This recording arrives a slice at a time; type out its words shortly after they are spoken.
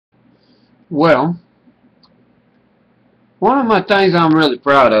Well, one of my things I'm really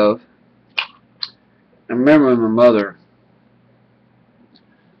proud of, I remember my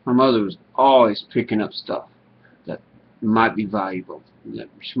mother was always picking up stuff that might be valuable, that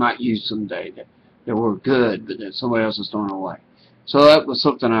she might use someday, that were good, but that somebody else is throwing away. So that was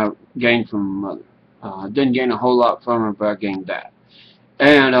something I gained from my mother. I didn't gain a whole lot from her, but I gained that.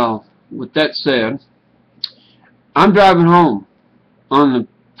 And with that said, I'm driving home on the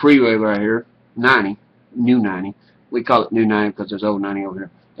freeway right here, 90, new 90. We call it new 90 because there's old 90 over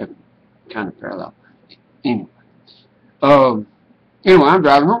here. They're kind of parallel. Anyway, um, anyway, I'm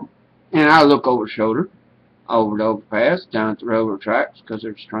driving home, and I look over the shoulder, over the overpass, down at the railroad tracks because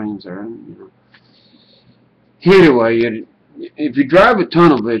there's trains there. And, Anyway, if you drive with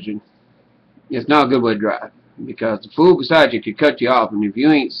tunnel vision, it's not a good way to drive because the fool beside you could cut you off, and if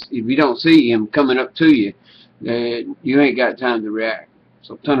you don't see him coming up to you, you ain't got time to react.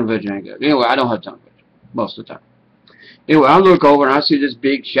 So tunnel vision ain't good. Anyway, I don't have tunnel vision most of the time. Anyway, I look over and I see this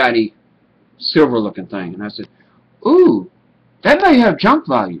big shiny silver looking thing, and I said, "Ooh, that may have junk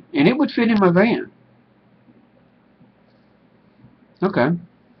value, and it would fit in my van." Okay,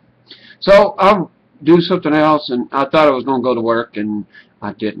 so I'll do something else, and I thought I was going to go to work, and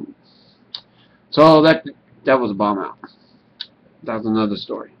I didn't. So that was a bomb out. That was another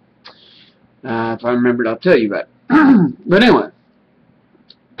story. If I remembered, I'll tell you about it. But anyway,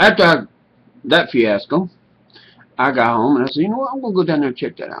 after that fiasco, I got home and I said, you know what, I'm going to go down there and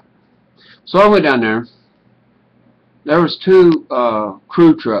check that out. So I went down there. There was two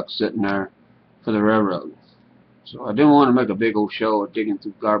crew trucks sitting there for the railroad. So I didn't want to make a big old show of digging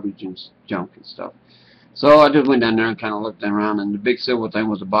through garbage and junk and stuff. So I just went down there and kind of looked around, and the big silver thing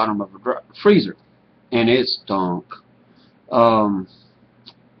was the bottom of a freezer. And it stunk. I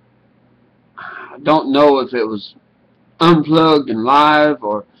don't know if it was unplugged and live,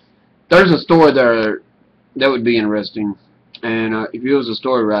 or there's a story there that would be interesting. And if you was a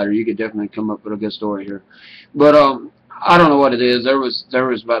story writer, you could definitely come up with a good story here. But I don't know what it is. There was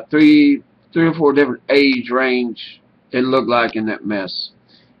about three or four different age range it looked like in that mess.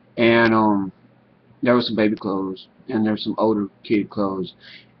 And there was some baby clothes, and there was some older kid clothes,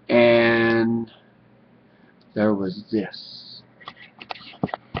 and there was this.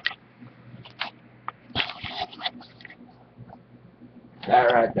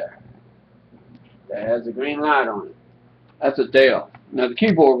 That right there. That has a green light on it. That's a Dell. Now the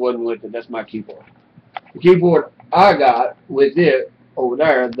keyboard wasn't with it. That's my keyboard. The keyboard I got with it over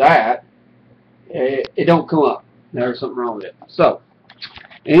there, it don't come up. There's something wrong with it. So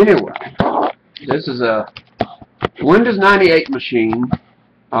anyway, this is a Windows 98 machine.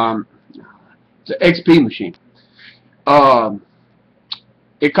 It's an XP machine.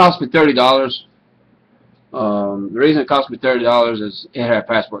 It cost me $30. The reason it cost me $30 is it had a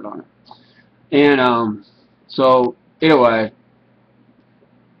password on it. And so anyway,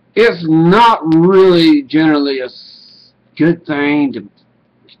 it's not really generally a good thing to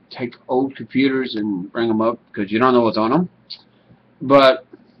take old computers and bring them up because you don't know what's on them. But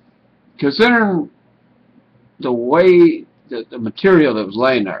considering the way that the material that was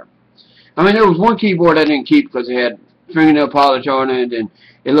laying there, I mean, there was one keyboard I didn't keep because it had fingernail polish on it, and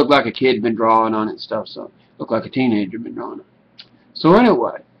it looked like a kid had been drawing on it and stuff, so it looked like a teenager had been drawing it. So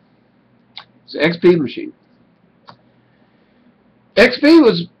anyway, it's an XP machine. XP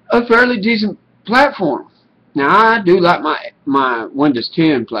was a fairly decent platform. Now, I do like my Windows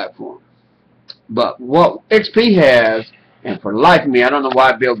 10 platform, but what XP has, and for the life of me, I don't know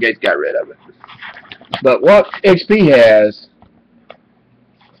why Bill Gates got rid of it, but what XP has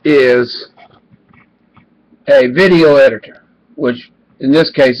is a video editor, which in this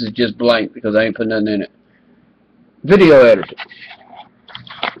case is just blank because I ain't put nothing in it. Video editor.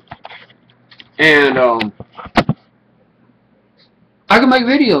 And I can make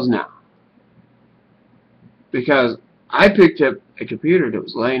videos now because I picked up a computer that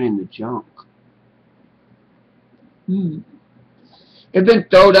was laying in the junk. It had been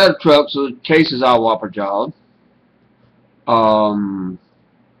thrown out of the truck, so the case is all whopper jawed.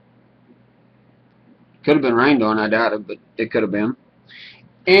 Could have been rained on, I doubt it, but it could have been.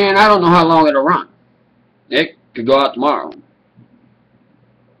 And I don't know how long it'll run. It could go out tomorrow.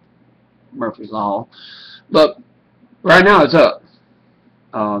 Murphy's Law. But right now it's up.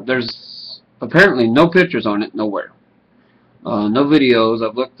 There's apparently no pictures on it nowhere. No videos.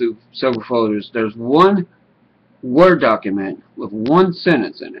 I've looked through several folders. There's one Word document with one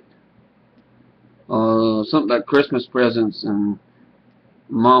sentence in it. Something like Christmas presents and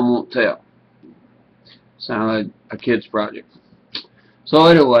Mom won't tell. Sound like a kid's project. So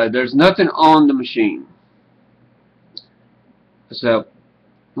anyway, there's nothing on the machine except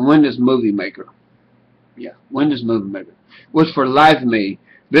Windows Movie Maker. Yeah, Windows Movie Maker. Which for the life of me,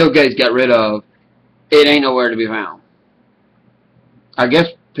 Bill Gates got rid of. It ain't nowhere to be found. I guess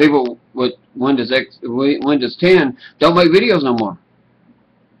people with Windows 10 don't make videos no more.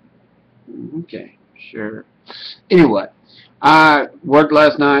 Okay, sure. Anyway, I worked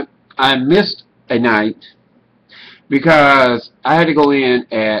last night. I missed a night because I had to go in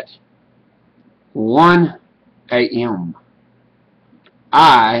at 1 a.m.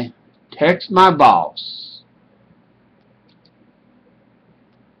 I text my boss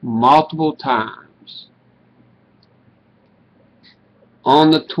multiple times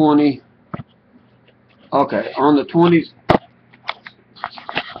on the 20. Okay, on the 20th.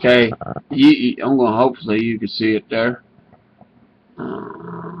 Okay, I'm gonna hopefully you can see it there.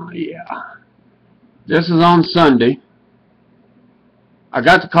 Yeah. This is on Sunday. I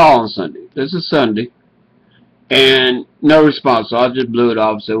got the call on Sunday. This is Sunday. And no response. So I just blew it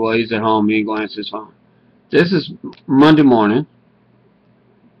off and said, well, he's at home. He ain't going to answer his phone. This is Monday morning.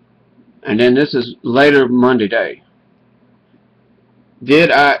 And then this is later Monday day. Did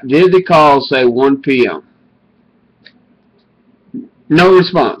the call say 1 p.m.? No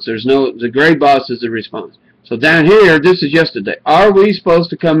response. The gray box is the response. So down here, this is yesterday. Are we supposed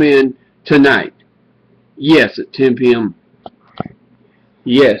to come in tonight? Yes, at 10 p.m.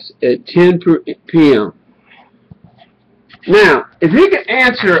 Yes, at 10 p.m. Now, if you can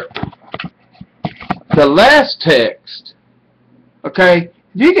answer the last text, okay,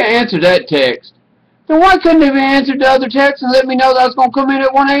 if you can answer that text, then why couldn't you have answered the other text and let me know that I was going to come in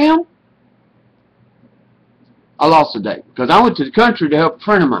at 1 a.m.? I lost the date because I went to the country to help a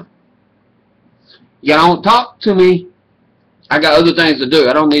friend of mine. You don't talk to me. I got other things to do.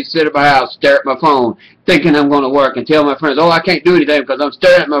 I don't need to sit at my house, stare at my phone, thinking I'm going to work and tell my friends, oh, I can't do anything because I'm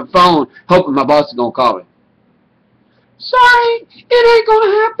staring at my phone, hoping my boss is going to call me. Sorry, it ain't going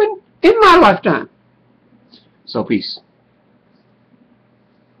to happen in my lifetime. So, peace.